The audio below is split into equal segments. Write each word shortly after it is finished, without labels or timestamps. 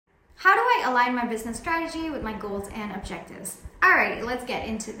I align my business strategy with my goals and objectives? Alright, let's get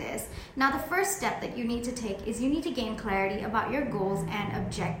into this. Now, the first step that you need to take is you need to gain clarity about your goals and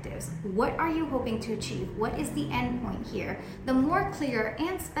objectives. What are you hoping to achieve? What is the end point here? The more clear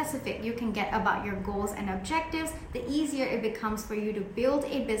and specific you can get about your goals and objectives, the easier it becomes for you to build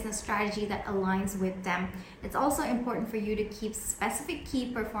a business strategy that aligns with them. It's also important for you to keep specific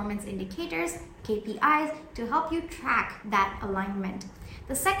key performance indicators, KPIs, to help you track that alignment.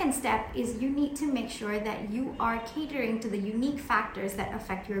 The second step is you need to make sure that you are catering to the unique factors that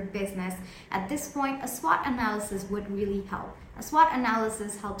affect your business. At this point, a SWOT analysis would really help. A SWOT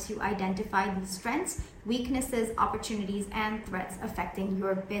analysis helps you identify the strengths, weaknesses, opportunities, and threats affecting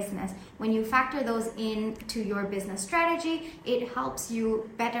your business. When you factor those into your business strategy, it helps you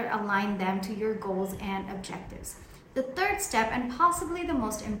better align them to your goals and objectives. The third step, and possibly the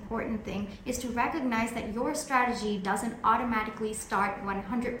most important thing, is to recognize that your strategy doesn't automatically start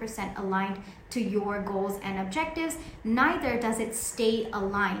 100% aligned to your goals and objectives. Neither does it stay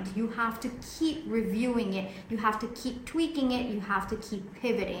aligned. You have to keep reviewing it. You have to keep tweaking it. You have to keep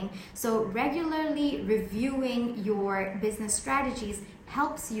pivoting. So regularly reviewing your business strategies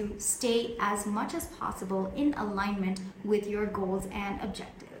helps you stay as much as possible in alignment with your goals and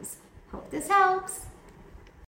objectives. Hope this helps.